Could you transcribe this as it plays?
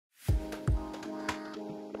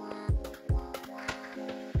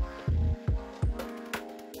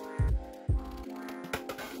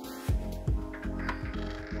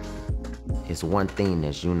It's one thing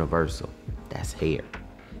that's universal. That's hair.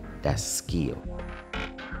 That's skill.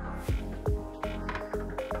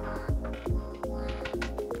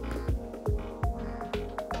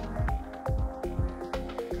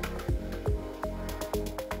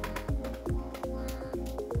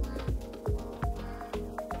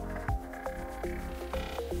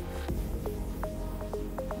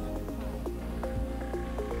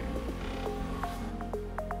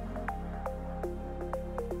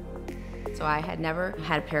 So I had never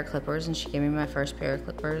had a pair of clippers, and she gave me my first pair of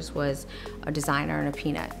clippers, was a designer and a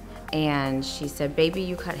peanut. And she said, "Baby,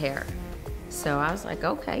 you cut hair." So I was like,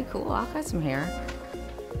 okay, cool, I'll cut some hair.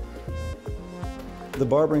 The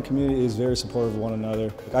barbering community is very supportive of one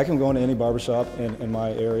another. I can go into any barbershop in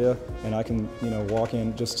my area, and I can, walk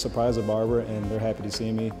in, just surprise a barber, and they're happy to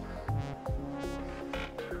see me.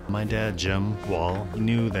 My dad, Jim Wahl,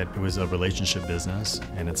 knew that it was a relationship business,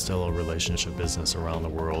 and it's still a relationship business around the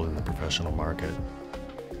world in the professional market.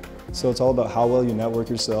 So it's all about how well you network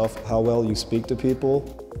yourself, how well you speak to people.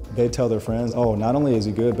 They tell their friends, oh, not only is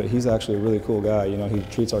he good, but he's actually a really cool guy. He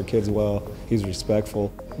treats our kids well, he's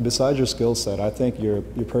respectful. Besides your skill set, I think your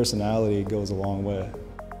personality goes a long way.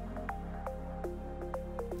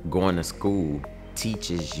 Going to school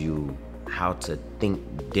teaches you how to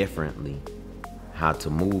think differently, how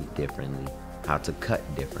to move differently, how to cut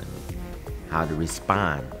differently, how to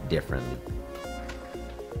respond differently.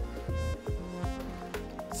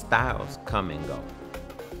 Styles come and go.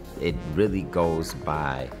 It really goes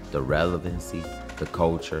by the relevancy, the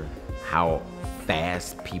culture, how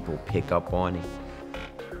fast people pick up on it.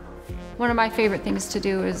 One of my favorite things to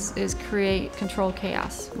do is create controlled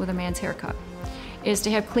chaos with a man's haircut. Is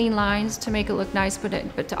to have clean lines to make it look nice,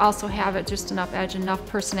 but to also have it just enough edge, enough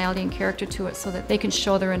personality and character to it so that they can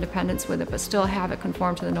show their independence with it, but still have it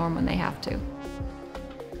conform to the norm when they have to.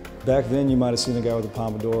 Back then, you might have seen a guy with a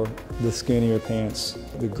pompadour, the skinnier pants,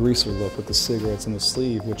 the greaser look with the cigarettes in the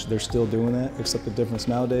sleeve, which they're still doing that, except the difference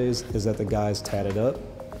nowadays is that the guy's tatted up.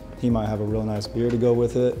 He might have a real nice beard to go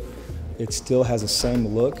with it. It still has the same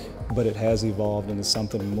look, but it has evolved into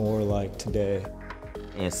something more like today.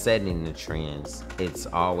 And setting the trends, it's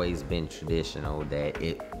always been traditional that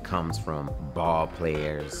it comes from ball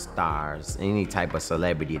players, stars, any type of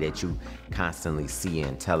celebrity that you constantly see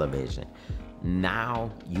in television.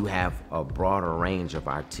 Now you have a broader range of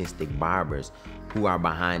artistic barbers who are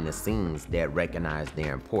behind the scenes that recognize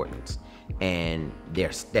their importance. And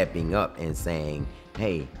they're stepping up and saying,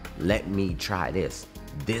 hey, let me try this.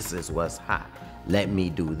 This is what's hot. Let me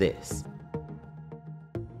do this.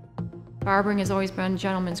 Barbering has always been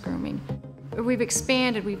gentlemen's grooming. We've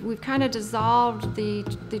expanded, we've kind of dissolved the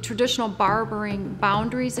traditional barbering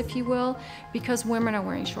boundaries, if you will, because women are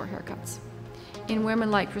wearing short haircuts. And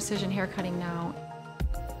women like precision haircutting now.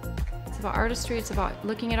 It's about artistry, it's about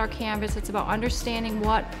looking at our canvas, it's about understanding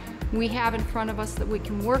what we have in front of us that we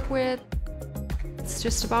can work with. It's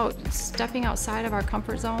just about stepping outside of our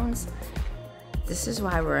comfort zones. This is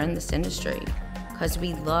why we're in this industry, because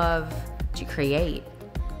we love to create.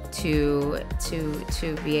 To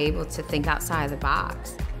be able to think outside the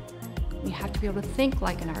box. You have to be able to think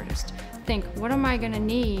like an artist. Think, what am I going to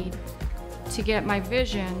need to get my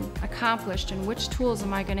vision accomplished, and which tools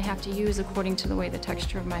am I going to have to use according to the way the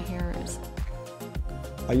texture of my hair is.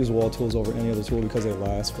 I use Wahl tools over any other tool because they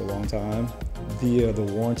last for a long time. The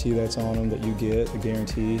warranty that's on them that you get, the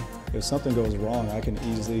guarantee, if something goes wrong, I can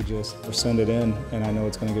easily just send it in and I know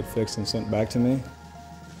it's going to get fixed and sent back to me.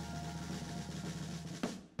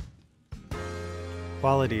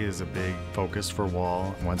 Quality is a big focus for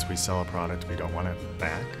Wahl. Once we sell a product, we don't want it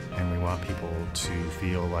back, and we want people to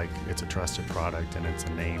feel like it's a trusted product and it's a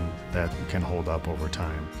name that can hold up over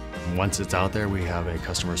time. Once it's out there, we have a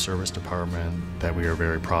customer service department that we are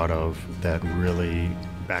very proud of that really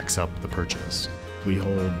backs up the purchase. We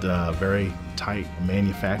hold very tight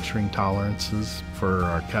manufacturing tolerances for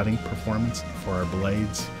our cutting performance, for our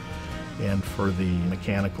blades, and for the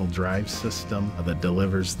mechanical drive system that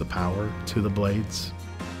delivers the power to the blades.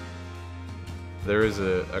 There is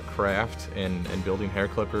a craft in building hair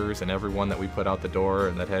clippers, and every one that we put out the door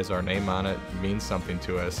and that has our name on it means something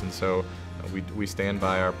to us. And so we stand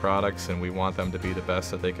by our products, and we want them to be the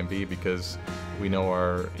best that they can be, because we know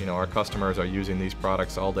our customers are using these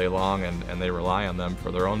products all day long, and they rely on them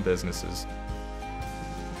for their own businesses.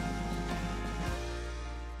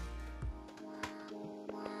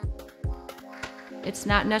 It's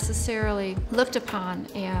not necessarily looked upon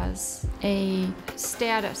as a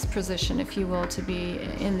status position, if you will, to be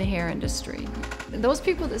in the hair industry. Those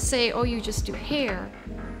people that say, oh, you just do hair,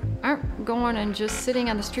 aren't going and just sitting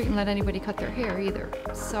on the street and let anybody cut their hair either.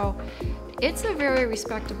 So it's a very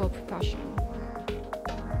respectable profession.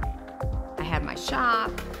 I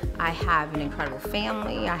shop. I have an incredible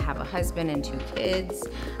family. I have a husband and 2 kids.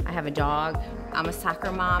 I have a dog. I'm a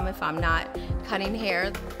soccer mom if I'm not cutting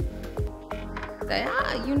hair. Say,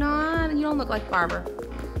 you don't look like Barber.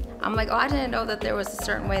 I'm like, oh, I didn't know that there was a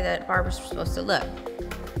certain way that barbers were supposed to look.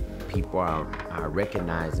 People are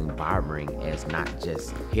recognizing barbering as not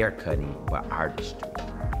just hair cutting, but artistry.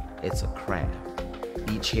 It's a craft.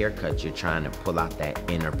 Each haircut, you're trying to pull out that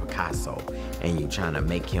inner Picasso, and you're trying to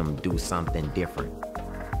make him do something different.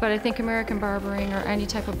 But I think American barbering, or any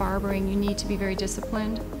type of barbering, you need to be very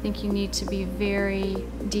disciplined. I think you need to be very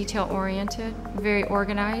detail-oriented, very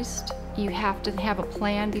organized. You have to have a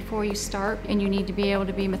plan before you start, and you need to be able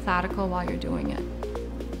to be methodical while you're doing it.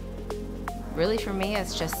 Really, for me,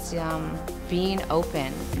 it's just being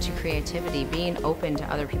open to creativity, being open to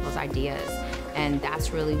other people's ideas. And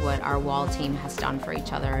that's really what our Wahl team has done for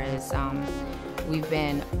each other, is we've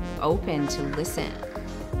been open to listen.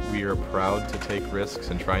 We are proud to take risks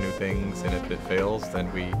and try new things, and if it fails,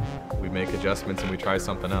 then we make adjustments and we try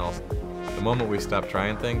something else. The moment we stop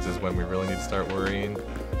trying things is when we really need to start worrying.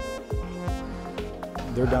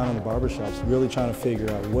 They're down in the barbershops really trying to figure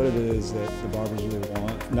out what it is that the barbers really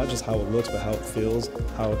want. Not just how it looks, but how it feels,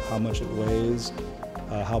 how much it weighs,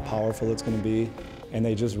 how powerful it's going to be. And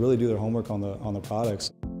they just really do their homework on the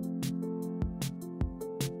products.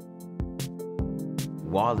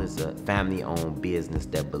 Wahl is a family-owned business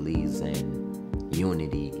that believes in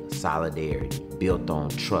unity, solidarity, built on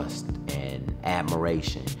trust and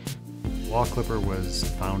admiration. Wahl Clipper was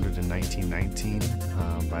founded in 1919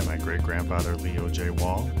 by my great-grandfather Leo J.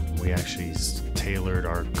 Wahl. We actually tailored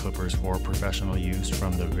our clippers for professional use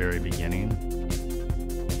from the very beginning.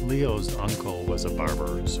 Leo's uncle was a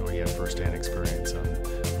barber, so he had first-hand experience on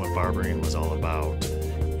what barbering was all about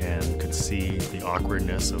and could see the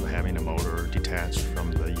awkwardness of having a motor detached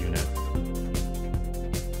from the unit.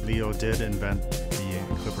 Leo did invent the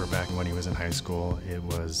clipper back when he was in high school. It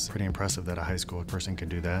was pretty impressive that a high school person could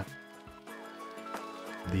do that.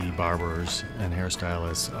 The barbers and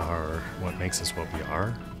hairstylists are what makes us what we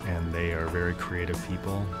are, and they are very creative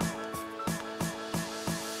people.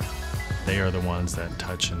 They are the ones that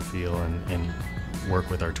touch and feel and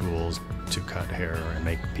work with our tools to cut hair and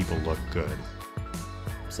make people look good.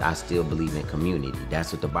 So I still believe in community.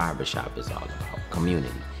 That's what the barbershop is all about,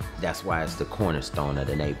 community. That's why it's the cornerstone of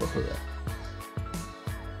the neighborhood.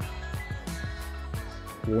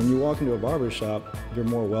 When you walk into a barbershop, you're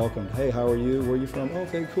more welcomed. Hey, how are you? Where are you from?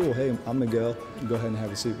 Okay, cool. Hey, I'm Miguel. Go ahead and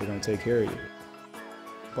have a seat. We're going to take care of you.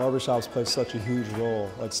 Barbershops play such a huge role.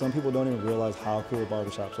 Like, some people don't even realize how cool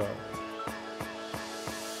barbershops are.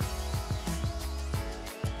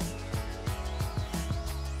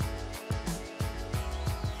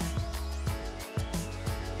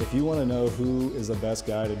 If you want to know who is the best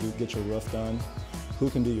guy to get your roof done, who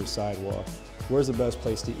can do your sidewalk, where's the best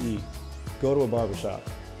place to eat, go to a barbershop.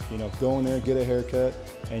 You know, go in there, get a haircut,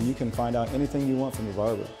 and you can find out anything you want from the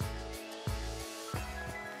barber.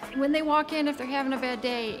 When they walk in, if they're having a bad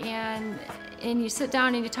day, and you sit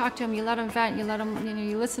down and you talk to them, you let them vent, you let them,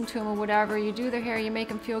 you listen to them or whatever, you do their hair, you make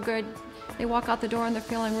them feel good, they walk out the door and they're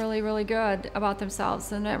feeling really, really good about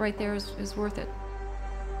themselves, and that right there is worth it.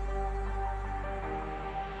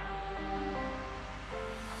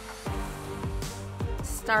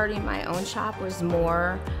 Starting my own shop was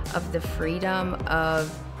more of the freedom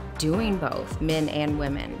of doing both, men and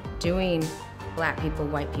women, doing black people,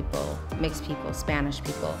 white people, mixed people, Spanish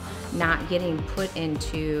people, not getting put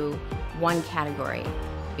into one category,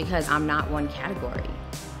 because I'm not one category.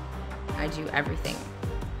 I do everything.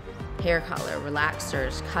 Hair color,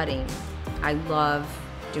 relaxers, cutting. I love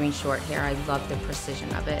doing short hair. I love the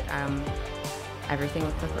precision of it. Everything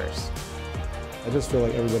with clippers. I just feel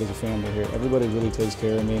like everybody's a family here. Everybody really takes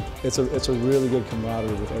care of me. It's a really good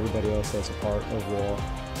camaraderie with everybody else that's a part of Wahl.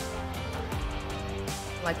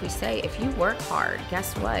 Like we say, if you work hard,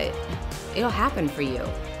 guess what? It'll happen for you.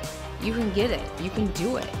 You can get it. You can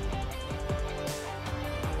do it.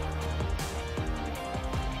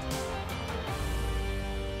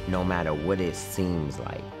 No matter what it seems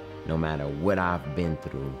like, no matter what I've been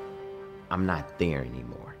through, I'm not there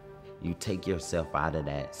anymore. You take yourself out of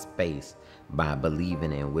that space by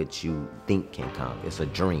believing in what you think can come. It's a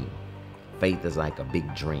dream. Faith is like a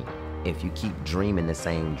big dream. If you keep dreaming the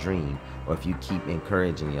same dream, or if you keep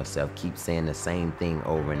encouraging yourself, keep saying the same thing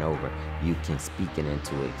over and over, you can speak it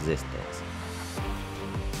into existence.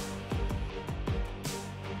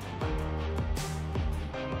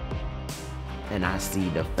 And I see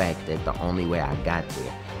the fact that the only way I got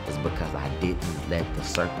there is because I didn't let the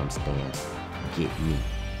circumstance get me.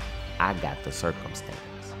 I got the circumstance.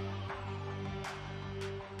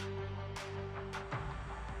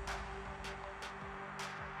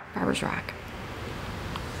 Barbers Rock.